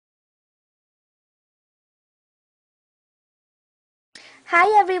Hi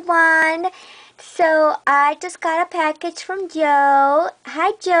everyone! So I just got a package from Joe.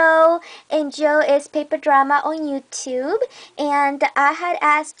 Hi Joe! And Joe is PaperDrama on YouTube. And I had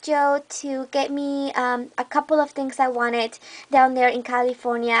asked Joe to get me a couple of things I wanted down there in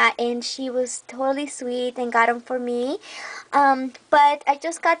California. And she was totally sweet and got them for me. But I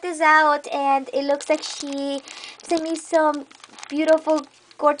just got this out and it looks like she sent me some beautiful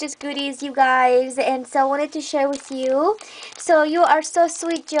gorgeous goodies, you guys, and so I wanted to share with you. So you are so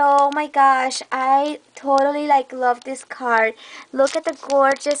sweet, Joe. Oh my gosh, I totally love this card. Look at the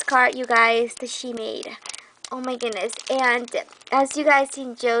gorgeous card, you guys, that she made. Oh my goodness. And as you guys see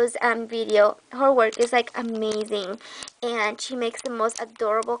in Joe's video, her work is amazing, and she makes the most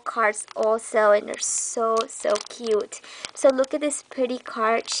adorable cards also, and they're so cute. So look at this pretty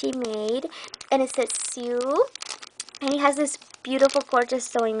card she made, and it says Sue, and it has this beautiful, gorgeous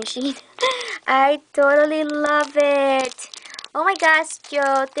sewing machine. I totally love it. Oh my gosh,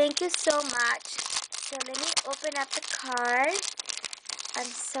 Joe, thank you so much. So let me open up the card. I'm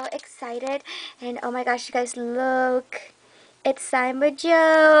so excited. And oh my gosh, you guys, look. It's signed by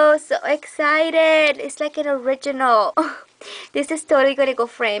Joe. So excited. It's like an original. This is totally going to go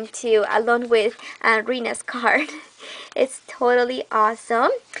framed too, along with Rena's card. It's totally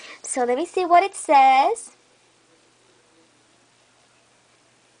awesome. So let me see what it says.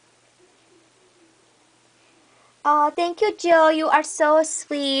 Oh, thank you, Joe. You are so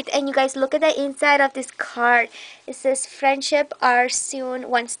sweet. And you guys, look at the inside of this card. It says, friendship are soon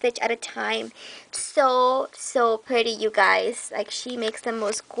one stitch at a time. So pretty, you guys. Like, she makes the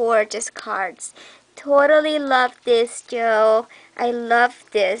most gorgeous cards. Totally love this, Joe. I love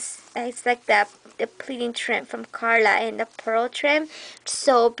this. It's like the pleating trim from Carla and the pearl trim.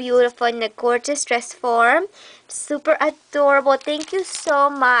 So beautiful in the gorgeous dress form. Super adorable. Thank you so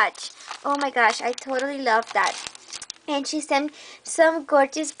much. Oh my gosh, I totally love that. And she sent some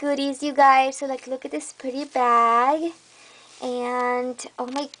gorgeous goodies, you guys. So look at this pretty bag. And oh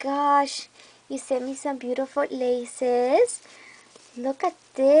my gosh, you sent me some beautiful laces. Look at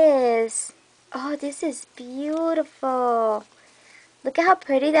this. Oh, this is beautiful. Look at how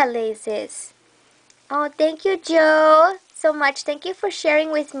pretty that lace is. Oh, thank you, Joe, so much. Thank you for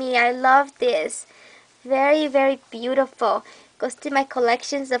sharing with me. I love this. Very beautiful. Goes to my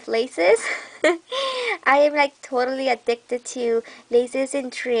collections of laces. I am totally addicted to laces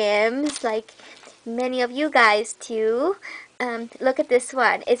and trims, like many of you guys too. Look at this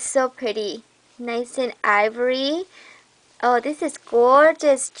one. It's so pretty. Nice and ivory. Oh, this is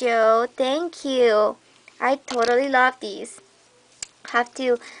gorgeous, Joe. Thank you. I totally love these. Have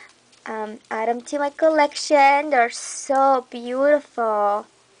to add them to my collection. They're so beautiful.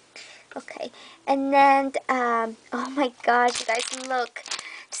 Okay, and then, oh my gosh, you guys, look.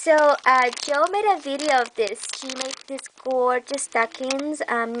 So, Joe made a video of this. She made these gorgeous stockings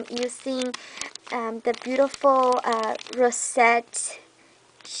using the beautiful rosette,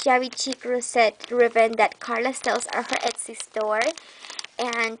 shabby chic rosette ribbon that Carla sells at her Etsy store.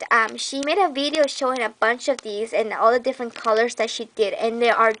 And she made a video showing a bunch of these and all the different colors that she did. And they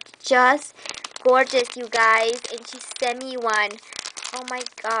are just gorgeous, you guys. And she sent me one. Oh my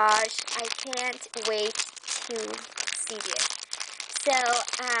gosh, I can't wait to see this. So,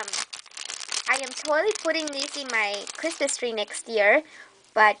 I am totally putting these in my Christmas tree next year.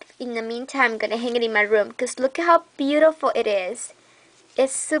 But in the meantime, I'm going to hang it in my room. Because look at how beautiful it is.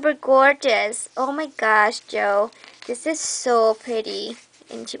 It's super gorgeous. Oh my gosh, Joe. This is so pretty.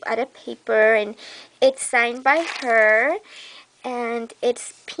 And she added paper. And it's signed by her. And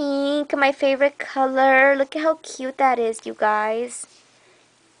it's pink, my favorite color. Look at how cute that is, you guys.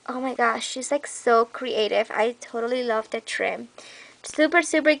 Oh my gosh, she's so creative. I totally love the trim. Super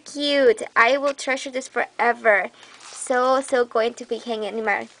cute. I will treasure this forever. So going to be hanging in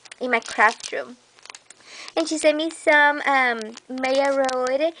my craft room. And she sent me some Maya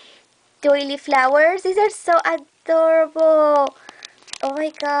Road doily flowers. These are so adorable. Oh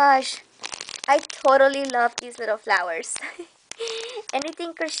my gosh. I totally love these little flowers.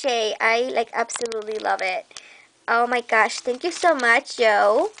 Anything crochet, I absolutely love it. Oh my gosh, thank you so much,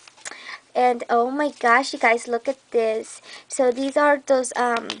 Joe. And oh my gosh, you guys, look at this. So these are those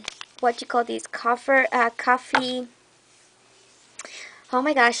what you call these coffee. Oh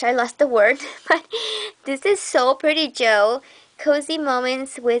my gosh, I lost the word. But this is so pretty, Joe. Cozy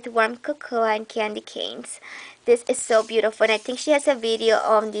moments with warm cocoa and candy canes. This is so beautiful, and I think she has a video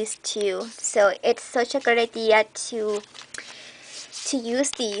on this too. So it's such a good idea to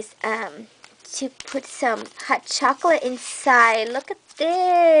use these to put some hot chocolate inside. Look at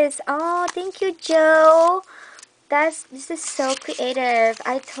this. Oh, thank you, Joe. This is so creative.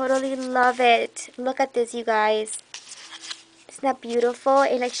 I totally love it. Look at this, you guys. Isn't that beautiful?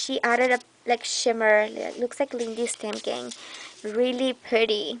 And like she added a like shimmer. It looks like Lindy Stamking. Really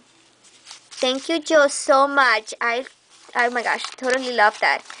pretty. Thank you, Joe, so much. Oh my gosh, totally love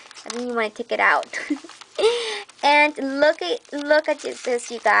that. I didn't even want to take it out. And look at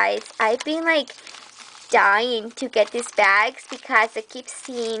this, you guys. I've been like dying to get these bags because I keep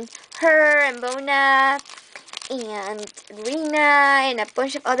seeing her and Mona and Rena and a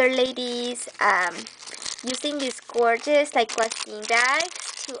bunch of other ladies using these gorgeous like glycine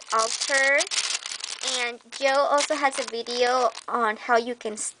bags to alter. And Joe also has a video on how you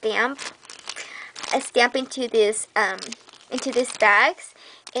can stamp into these bags,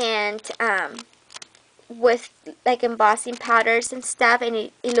 and with like embossing powders and stuff, and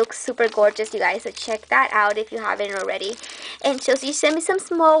it looks super gorgeous, you guys. So check that out if you haven't already. And so she sent me some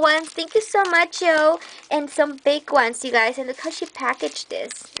small ones. Thank you so much, Joe. And some big ones, you guys. And look how she packaged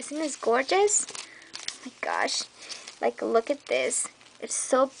this. Isn't this gorgeous? Oh my gosh. Like, look at this. It's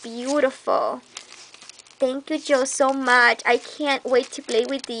so beautiful. Thank you, Joe, so much. I can't wait to play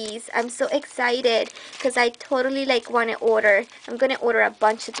with these. I'm so excited because I totally like want to order. I'm going to order a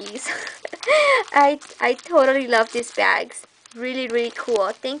bunch of these. I totally love these bags. Really, really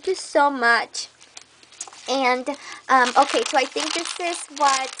cool. Thank you so much. And, okay, so I think this is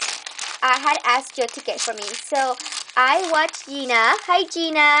what I had asked Joe to get for me. So I watched Gina. Hi,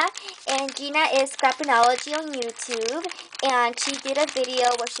 Gina. And Gina is Scrapinology on YouTube. And she did a video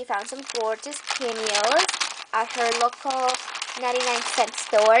where she found some gorgeous cameos at her local 99-cent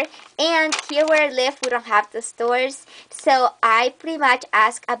store. And here where I live, we don't have the stores. So I pretty much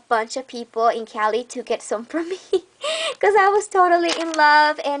asked a bunch of people in Cali to get some for me. Because I was totally in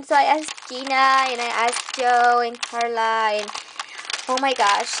love. And so I asked Gina, and I asked Joe and Carla, and oh my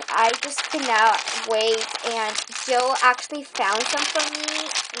gosh, I just cannot wait. And Joe actually found some for me,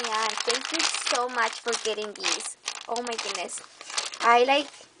 and thank you so much for getting these. Oh my goodness. I like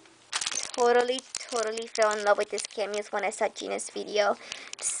totally fell in love with these cameos when I saw Gina's video.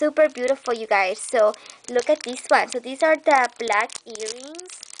 Super beautiful, you guys. So look at these ones. So these are the black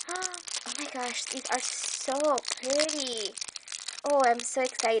earrings. Oh my gosh, these are so pretty. Oh, I'm so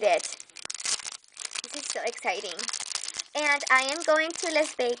excited. This is so exciting. And I am going to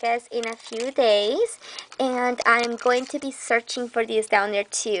Las Vegas in a few days, and I'm going to be searching for these down there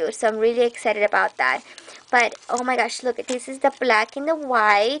too. So I'm really excited about that. But oh my gosh, look, this is the black and the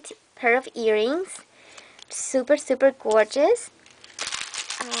white pair of earrings. Super gorgeous.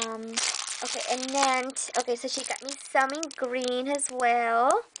 Okay, and then, okay, so she got me some in green as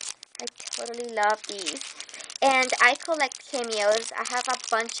well. I totally love these. And I collect cameos. I have a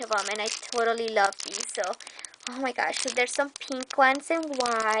bunch of them, and I totally love these. So, oh my gosh. So there's some pink ones in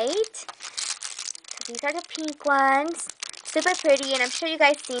white. So these are the pink ones. Super pretty, and I'm sure you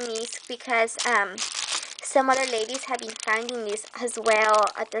guys seen these because some other ladies have been finding these as well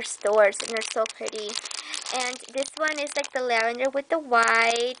at their stores, and they're so pretty. And this one is like the lavender with the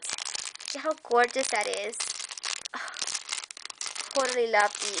white. See how gorgeous that is. Oh, totally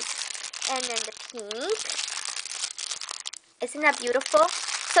love these. And then the pink. Isn't that beautiful?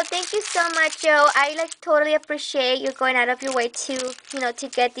 So thank you so much, Joe. I like totally appreciate you going out of your way to, to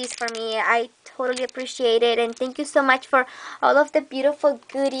get these for me. I totally appreciate it. And thank you so much for all of the beautiful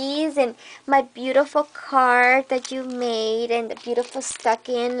goodies and my beautiful card that you made and the beautiful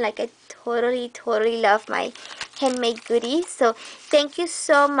stocking. Like, I totally love my handmade goodies. So thank you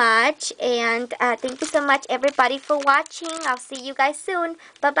so much. And thank you so much, everybody, for watching. I'll see you guys soon.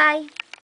 Bye-bye.